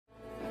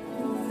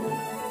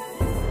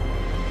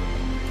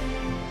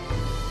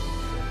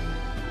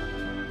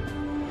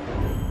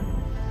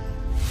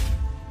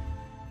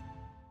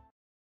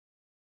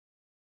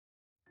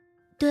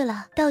对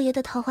了，道爷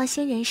的桃花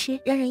仙人诗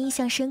让人印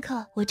象深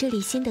刻，我这里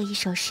新得一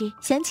首诗，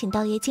想请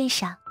道爷鉴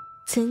赏。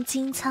曾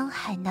经沧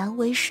海难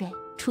为水，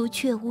除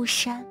却巫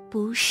山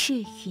不是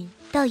云。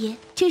道爷，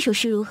这首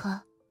诗如何？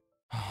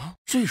啊，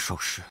这首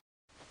诗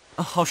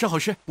啊，好诗好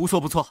诗，不错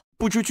不错。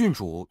不知郡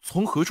主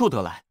从何处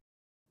得来？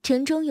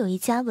城中有一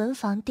家文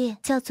房店，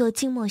叫做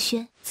静默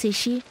轩，此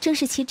诗正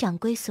是其掌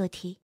柜所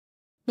题。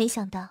没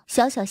想到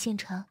小小县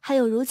城还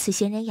有如此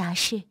闲人雅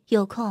士，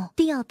有空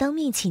定要当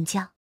面请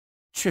教。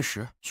确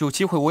实，有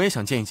机会我也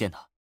想见一见他。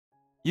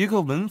一个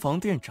文房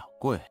店掌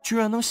柜居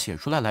然能写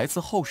出来来自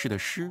后世的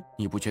诗，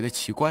你不觉得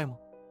奇怪吗？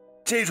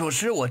这首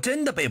诗我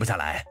真的背不下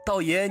来，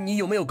道爷你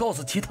有没有告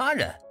诉其他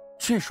人？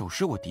这首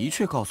诗我的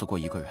确告诉过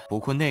一个人，不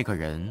过那个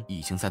人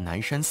已经在南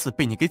山寺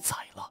被你给宰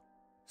了。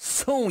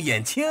宋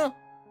衍清，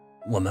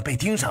我们被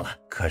盯上了，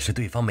可是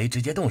对方没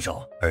直接动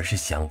手，而是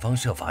想方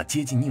设法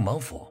接近宁王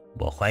府，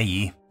我怀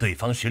疑对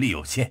方实力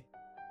有限。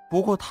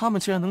不过他们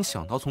既然能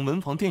想到从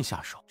文房店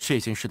下手，这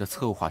件事的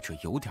策划者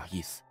有点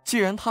意思。既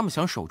然他们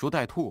想守株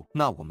待兔，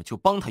那我们就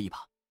帮他一把。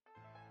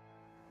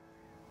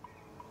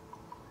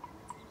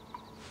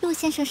陆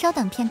先生稍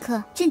等片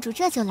刻，郡主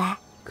这就来。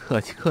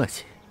客气客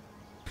气。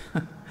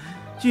哼，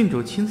郡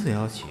主亲自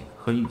邀请，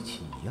和预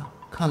期一样，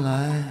看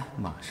来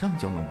马上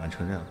就能完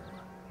成任务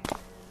了。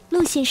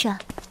陆先生，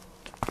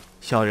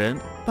小人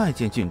拜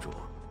见郡主。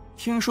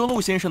听说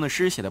陆先生的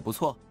诗写得不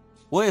错，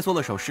我也做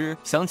了首诗，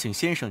想请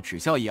先生指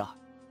教一二。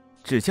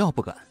指教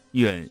不敢，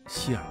愿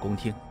洗耳恭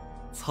听。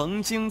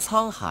曾经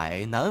沧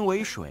海难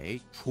为水，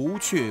除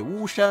却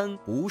巫山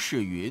不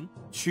是云。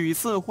取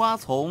次花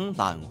丛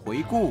懒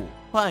回顾，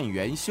半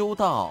缘修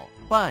道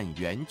半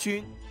缘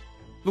君。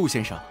陆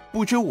先生，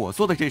不知我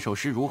做的这首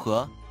诗如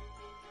何？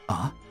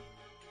啊，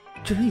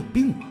这人有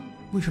病吗？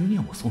为什么念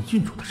我送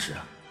郡主的诗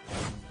啊？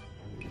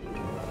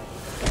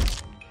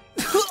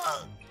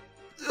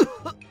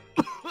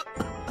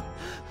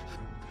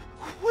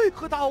为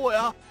何打我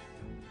呀？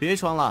别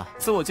装了，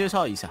自我介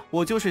绍一下，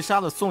我就是杀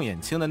了宋衍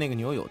清的那个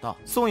牛有道。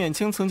宋衍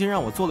清曾经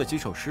让我做了几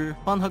首诗，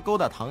帮他勾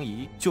搭唐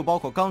姨，就包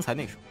括刚才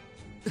那首。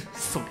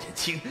宋衍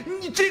清，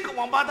你这个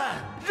王八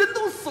蛋，人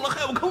都死了还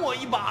要坑我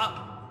一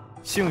把！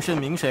姓甚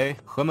名谁？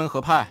何门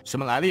何派？什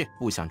么来历？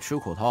不想吃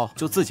苦头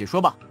就自己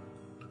说吧。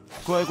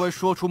乖乖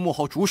说出幕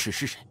后主使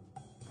是谁。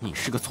你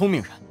是个聪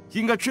明人，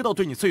应该知道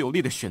对你最有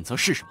利的选择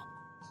是什么。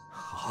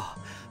好，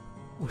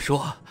我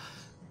说，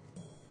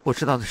我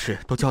知道的事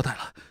都交代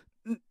了。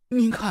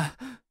您看。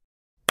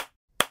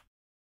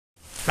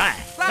在。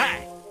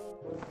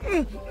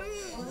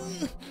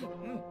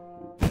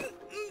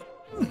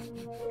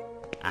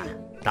啊，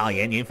道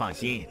爷您放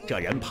心，这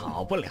人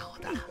跑不了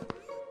的。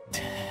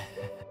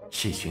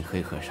这群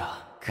黑和尚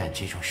干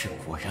这种事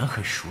果然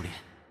很熟练。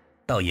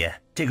道爷，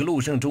这个陆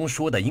胜中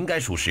说的应该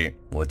属实，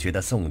我觉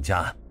得宋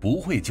家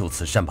不会就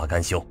此善罢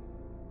甘休。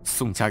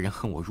宋家人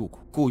恨我入骨，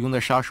雇佣的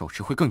杀手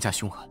只会更加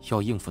凶狠，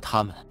要应付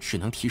他们，只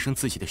能提升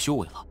自己的修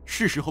为了。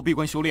是时候闭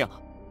关修炼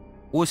了。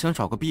我想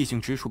找个僻静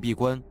之处闭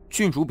关，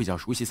郡主比较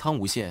熟悉苍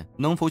梧县，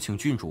能否请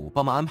郡主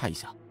帮忙安排一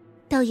下？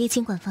道爷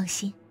尽管放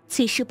心，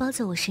此事包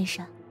在我身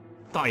上。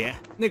道爷，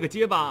那个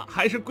结巴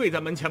还是跪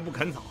在门前不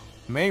肯走。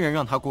没人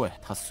让他跪，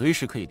他随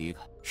时可以离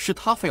开，是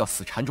他非要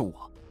死缠着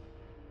我。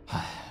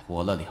唉，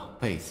活了2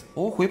辈子，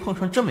头回碰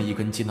上这么一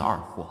根筋的二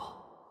货。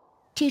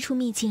这处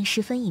秘境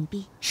十分隐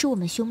蔽，是我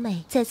们兄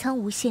妹在苍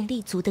梧县立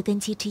足的根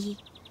基之一。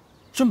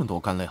这么多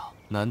干料，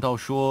难道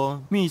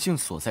说秘境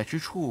所在之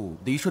处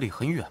离这里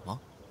很远吗？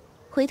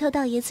回头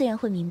道爷自然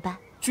会明白。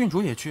郡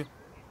主也去？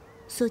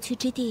所去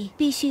之地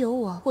必须由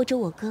我或者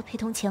我哥陪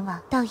同前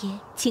往。道爷，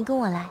请跟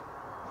我来。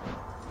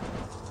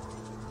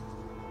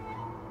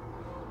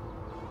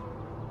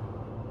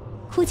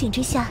枯井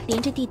之下连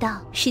着地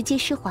道，石阶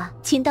湿滑，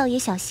请道爷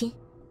小心。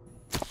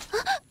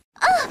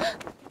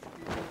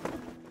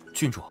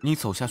郡主，你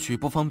走下去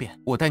不方便，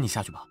我带你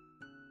下去吧。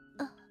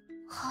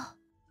好。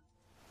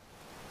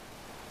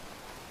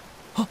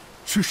啊，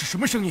这是什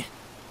么声音？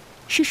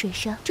是水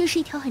声，这是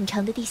一条很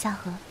长的地下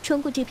河，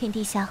穿过这片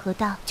地下河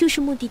道就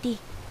是目的地。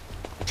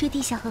这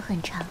地下河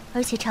很长，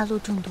而且岔路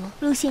众多，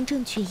路线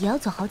正确也要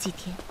走好几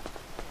天。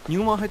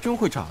宁王还真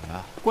会找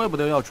呀，怪不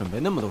得要准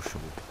备那么多食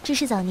物。这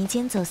是早年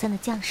间走散的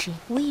将士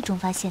无意中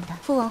发现的，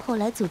父王后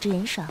来组织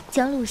人手，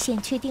将路线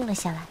确定了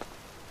下来。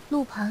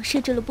路旁设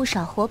置了不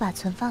少火把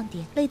存放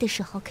点，累的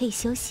时候可以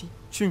休息。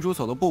郡主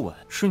走得不稳，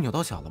是扭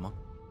到脚了吗？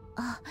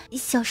啊，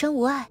小伤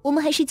无碍，我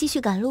们还是继续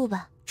赶路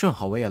吧。正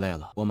好我也累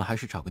了，我们还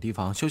是找个地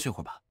方休息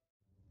会儿吧。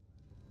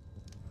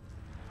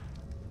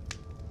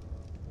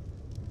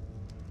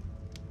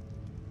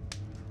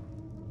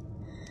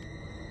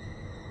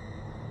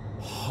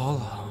好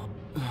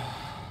冷，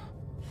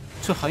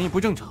这寒意不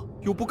正常，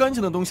有不干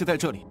净的东西在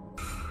这里。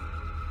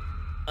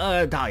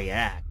道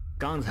爷，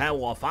刚才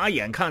我法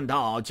眼看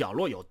到角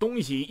落有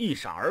东西一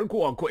闪而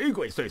过，鬼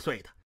鬼祟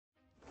祟的。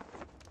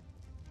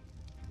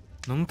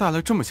能带来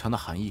这么强的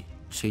寒意，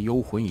这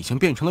幽魂已经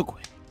变成了鬼。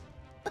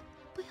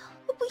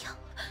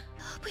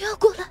不要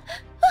过来！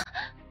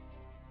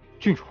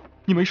郡主，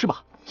你没事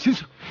吧？醒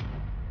醒！